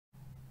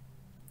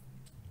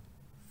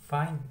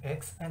Find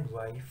x and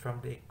y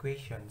from the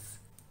equations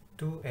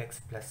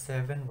 2x plus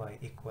 7y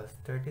equals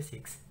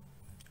 36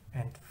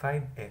 and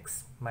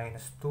 5x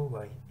minus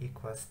 2y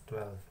equals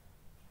 12.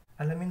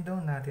 Alamin daw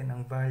natin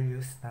ang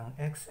values ng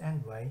x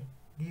and y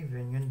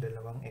given yung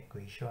dalawang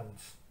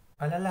equations.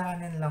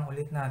 Alalahanin lang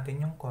ulit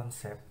natin yung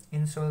concept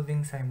in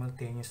solving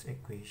simultaneous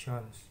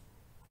equations.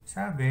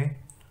 Sabi,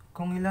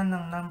 kung ilan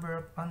ng number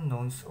of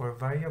unknowns or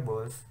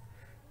variables,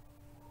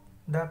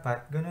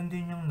 dapat ganun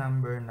din yung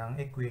number ng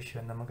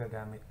equation na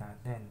magagamit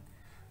natin.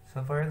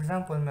 So for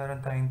example,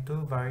 meron tayong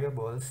 2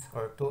 variables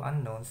or 2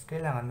 unknowns,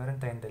 kailangan meron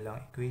tayong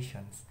dalawang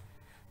equations.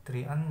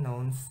 3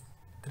 unknowns,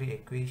 3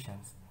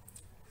 equations.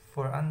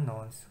 4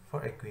 unknowns,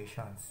 4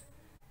 equations.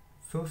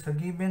 So sa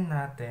given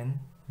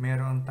natin,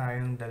 meron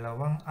tayong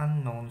dalawang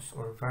unknowns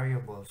or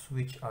variables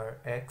which are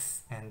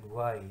x and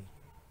y.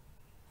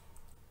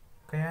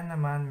 Kaya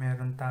naman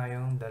meron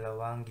tayong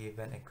dalawang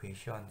given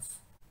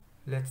equations.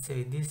 Let's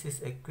say this is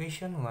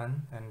equation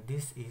 1 and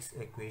this is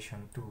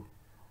equation 2.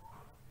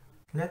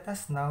 Let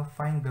us now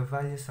find the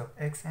values of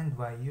x and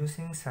y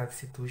using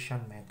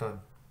substitution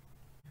method.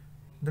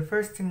 The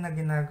first thing na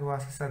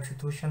ginagawa sa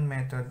substitution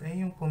method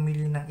ay yung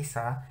pumili ng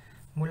isa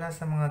mula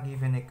sa mga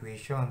given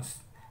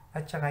equations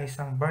at saka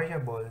isang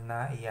variable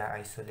na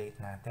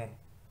i-isolate natin.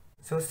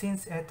 So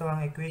since ito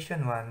ang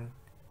equation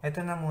 1, ito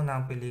na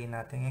muna ang piliin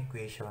nating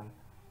equation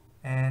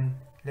and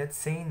let's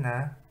say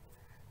na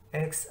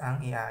x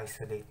ang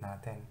i-isolate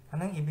natin.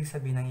 Anong ibig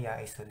sabihin ng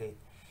i-isolate?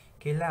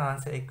 Kailangan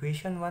sa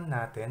equation 1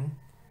 natin,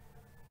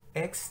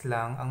 x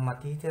lang ang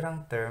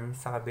matitirang term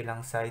sa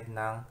kabilang side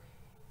ng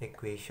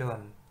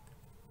equation.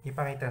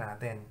 Ipakita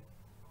natin.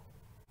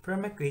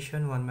 From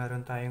equation 1,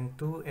 meron tayong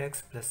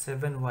 2x plus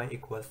 7y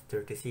equals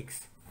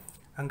 36.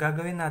 Ang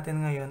gagawin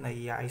natin ngayon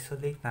ay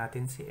i-isolate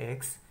natin si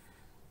x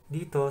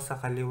dito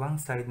sa kaliwang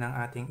side ng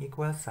ating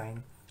equal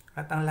sign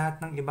at ang lahat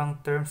ng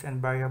ibang terms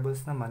and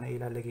variables naman ay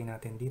ilalagay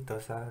natin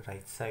dito sa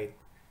right side.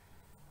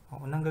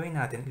 Ang unang gawin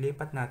natin,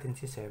 ilipat natin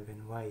si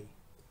 7y.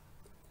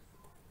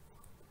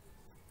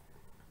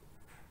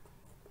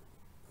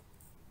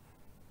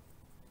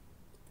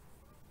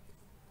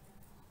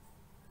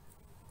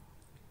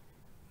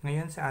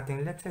 Ngayon sa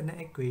ating left side na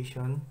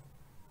equation,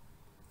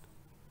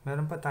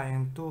 meron pa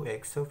tayong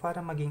 2x. So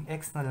para maging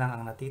x na lang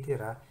ang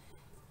natitira,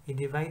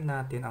 i-divide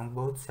natin ang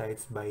both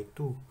sides by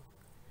 2.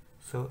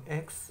 So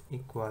x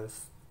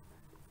equals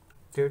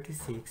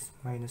 36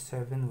 minus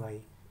 7y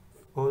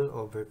all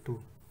over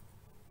 2.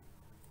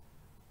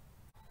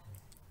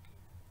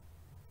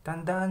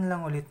 Tandaan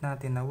lang ulit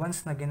natin na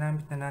once na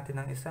ginamit na natin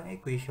ang isang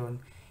equation,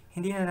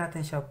 hindi na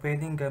natin siya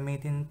pwedeng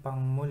gamitin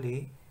pang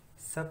muli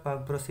sa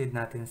pag-proceed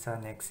natin sa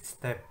next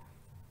step.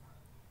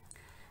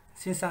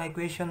 Since ang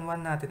equation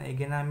 1 natin ay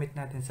ginamit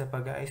natin sa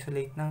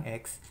pag-isolate ng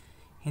x,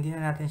 hindi na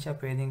natin siya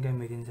pwedeng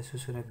gamitin sa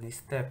susunod na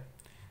step.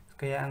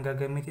 Kaya ang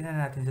gagamitin na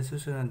natin sa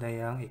susunod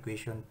ay ang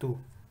equation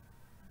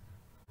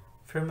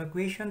 2. From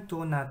equation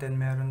 2 natin,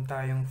 meron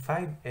tayong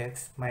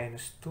 5x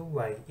minus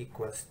 2y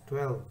equals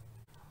 12.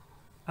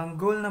 Ang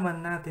goal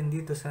naman natin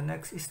dito sa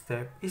next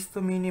step is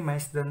to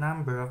minimize the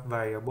number of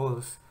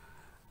variables.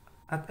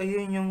 At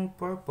ayun yung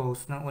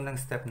purpose ng unang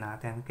step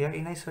natin, kaya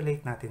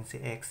in-isolate natin si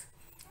x.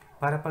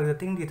 Para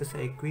pagdating dito sa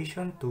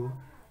equation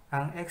 2,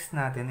 ang x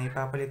natin ay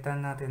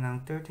papalitan natin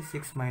ng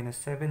 36 minus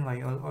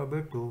 7y all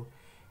over 2,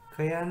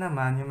 kaya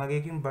naman yung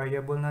magiging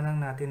variable na lang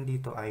natin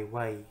dito ay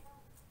y.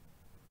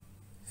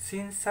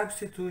 Since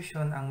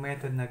substitution ang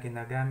method na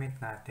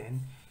ginagamit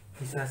natin,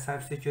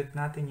 isa-substitute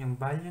natin yung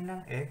value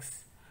ng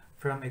x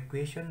from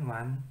equation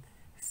 1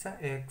 sa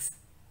x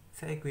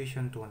sa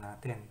equation 2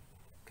 natin.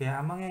 Kaya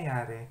ang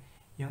mangyayari,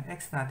 yung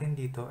x natin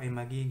dito ay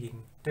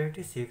magiging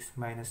 36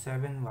 minus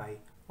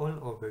 7y all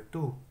over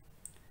 2.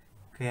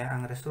 Kaya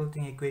ang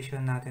resulting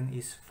equation natin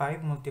is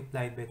 5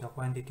 multiplied by the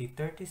quantity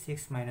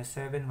 36 minus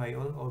 7y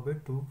all over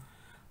 2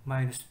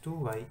 minus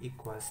 2y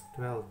equals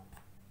 12.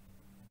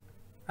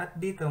 At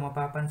dito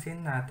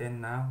mapapansin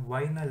natin na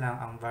y na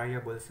lang ang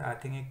variable sa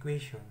ating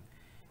equation.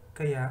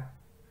 Kaya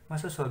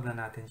masosolve na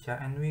natin siya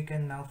and we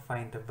can now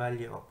find the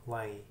value of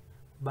y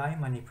by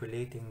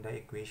manipulating the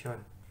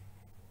equation.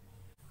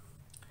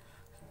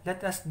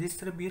 Let us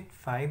distribute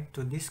 5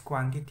 to this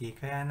quantity,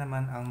 kaya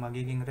naman ang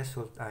magiging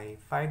result ay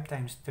 5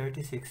 times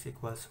 36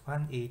 equals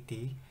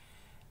 180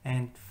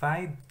 and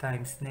 5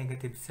 times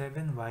negative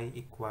 7y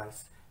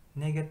equals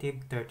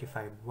negative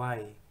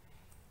 35y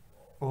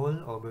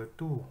all over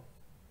 2.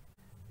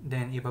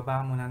 Then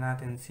ibaba muna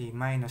natin si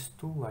minus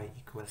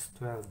 2y equals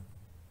 12.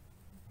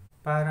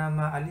 Para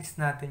maalis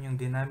natin yung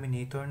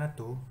denominator na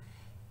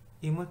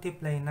 2,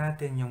 i-multiply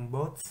natin yung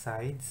both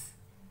sides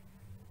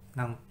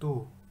ng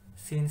 2.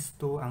 Since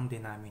 2 ang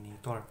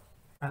denominator.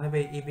 Ano ba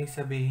ibig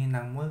sabihin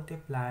ng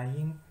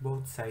multiplying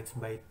both sides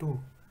by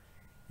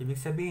 2? Ibig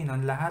sabihin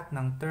nun, lahat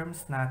ng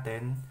terms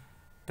natin,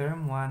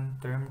 term 1,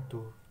 term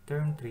 2,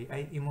 term 3,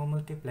 ay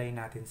imumultiply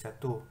natin sa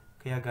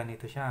 2. Kaya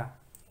ganito siya.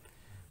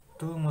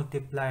 2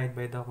 multiplied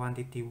by the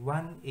quantity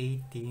 180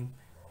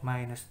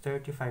 minus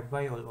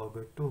 35y all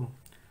over 2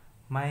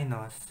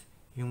 minus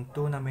yung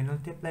 2 na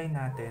minultiply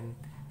natin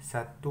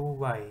sa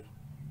 2y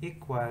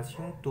equals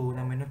yung 2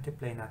 na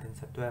minultiply natin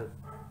sa 12.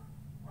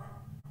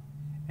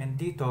 And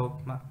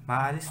dito,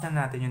 maalis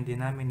na natin yung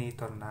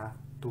denominator na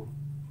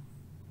 2.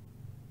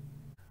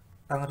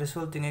 Ang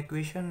resulting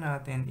equation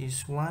natin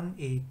is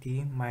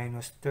 180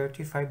 minus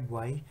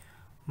 35y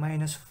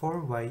minus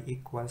 4y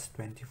equals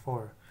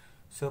 24.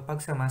 So,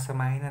 pag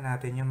samasamahin na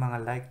natin yung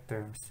mga like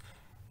terms,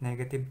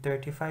 negative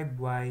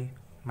 35y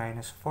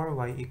minus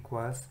 4y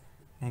equals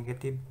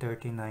negative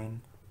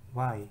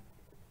 39y.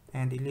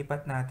 And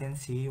ilipat natin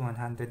si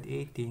 180,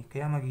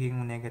 kaya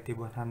magiging negative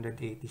 180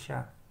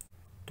 siya.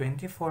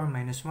 24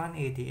 minus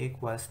 180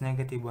 equals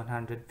negative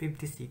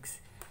 156.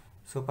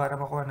 So, para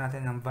makuha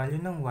natin ang value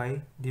ng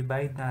y,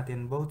 divide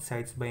natin both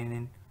sides by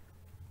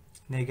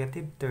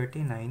negative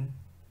 39.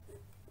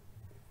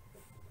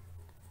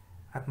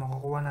 At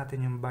makukuha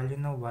natin yung value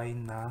ng y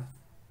na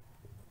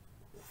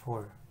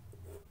 4.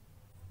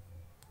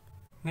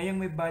 Ngayong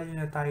may value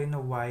na tayo na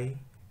y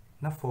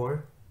na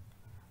 4,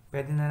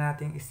 pwede na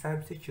natin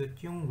i-substitute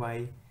yung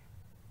y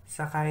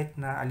sa kahit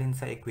na alin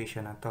sa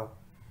equation na to.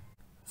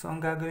 So,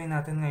 ang gagawin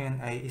natin ngayon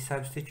ay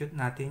i-substitute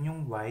natin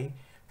yung y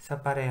sa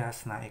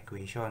parehas na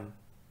equation.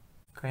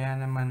 Kaya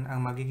naman,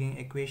 ang magiging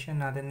equation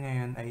natin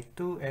ngayon ay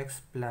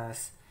 2x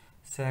plus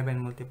 7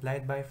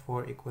 multiplied by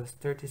 4 equals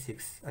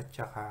 36 at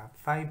saka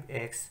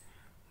 5x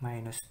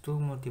minus 2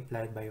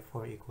 multiplied by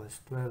 4 equals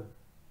 12.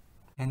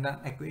 And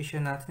ang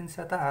equation natin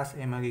sa taas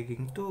ay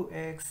magiging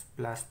 2x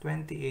plus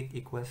 28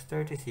 equals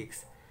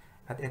 36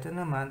 at ito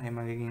naman ay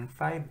magiging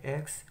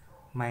 5x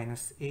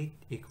minus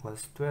 8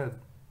 equals 12.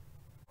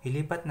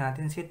 Ilipat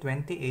natin si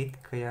 28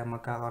 kaya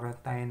magkakaroon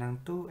tayo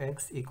ng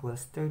 2x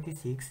equals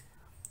 36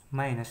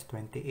 minus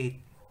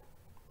 28.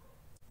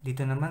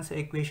 Dito naman sa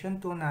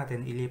equation 2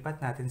 natin,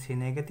 ilipat natin si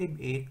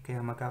negative 8 kaya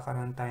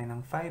magkakaroon tayo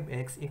ng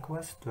 5x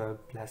equals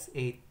 12 plus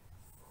 8.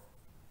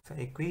 Sa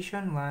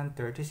equation 1,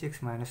 36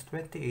 minus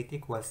 28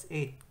 equals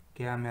 8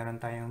 kaya meron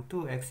tayong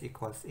 2x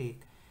equals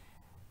 8.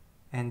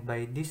 And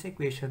by this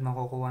equation,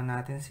 makukuha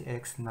natin si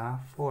x na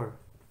 4.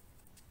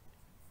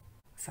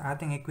 Sa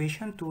ating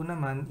equation 2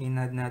 naman,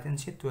 in-add natin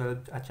si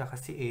 12 at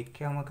saka si 8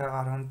 kaya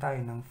magkakaroon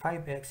tayo ng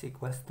 5x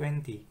equals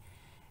 20.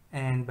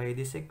 And by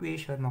this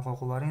equation,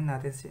 makukuha rin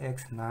natin si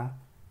x na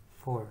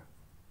 4.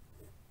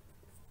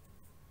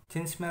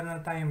 Since meron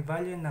na tayong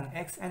value ng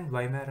x and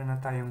y, meron na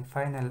tayong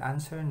final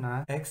answer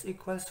na x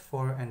equals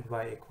 4 and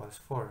y equals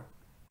 4.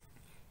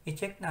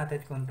 I-check natin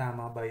kung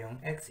tama ba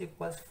yung x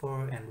equals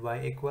 4 and y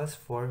equals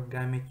 4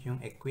 gamit yung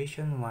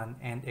equation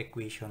 1 and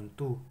equation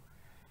 2.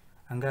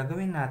 Ang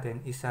gagawin natin,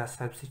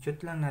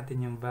 isa-substitute lang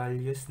natin yung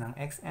values ng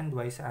x and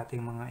y sa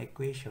ating mga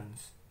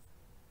equations.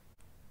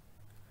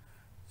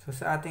 So,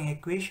 sa ating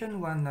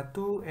equation 1 na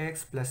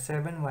 2x plus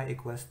 7y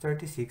equals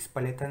 36,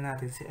 palitan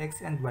natin si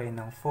x and y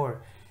ng 4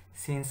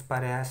 since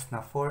parehas na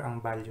 4 ang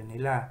value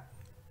nila.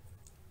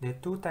 The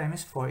 2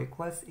 times 4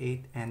 equals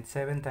 8 and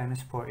 7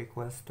 times 4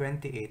 equals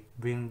 28,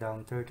 bring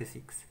down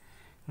 36.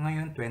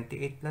 Ngayon,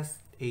 28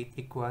 plus 8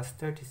 equals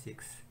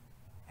 36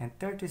 and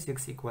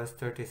 36 equals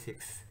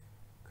 36.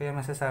 Kaya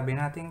masasabi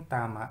nating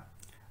tama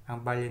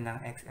ang value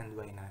ng x and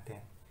y natin.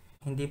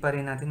 Hindi pa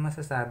rin natin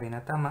masasabi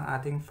na tama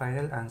ating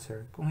final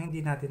answer kung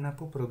hindi natin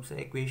napuprove sa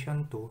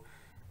equation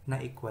 2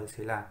 na equal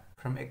sila.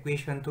 From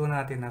equation 2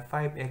 natin na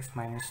 5x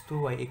minus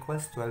 2y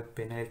equals 12,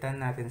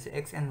 pinalitan natin si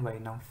x and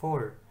y ng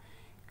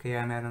 4.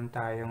 Kaya meron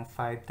tayong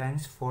 5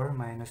 times 4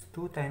 minus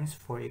 2 times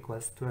 4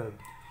 equals 12.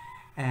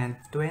 And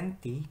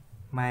 20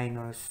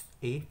 minus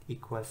 8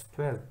 equals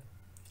 12.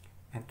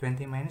 And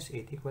 20 minus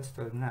 8 equals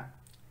 12 nga.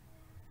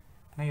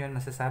 Ngayon,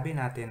 masasabi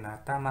natin na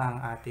tama ang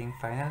ating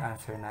final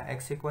answer na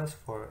x equals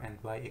 4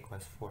 and y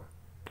equals 4.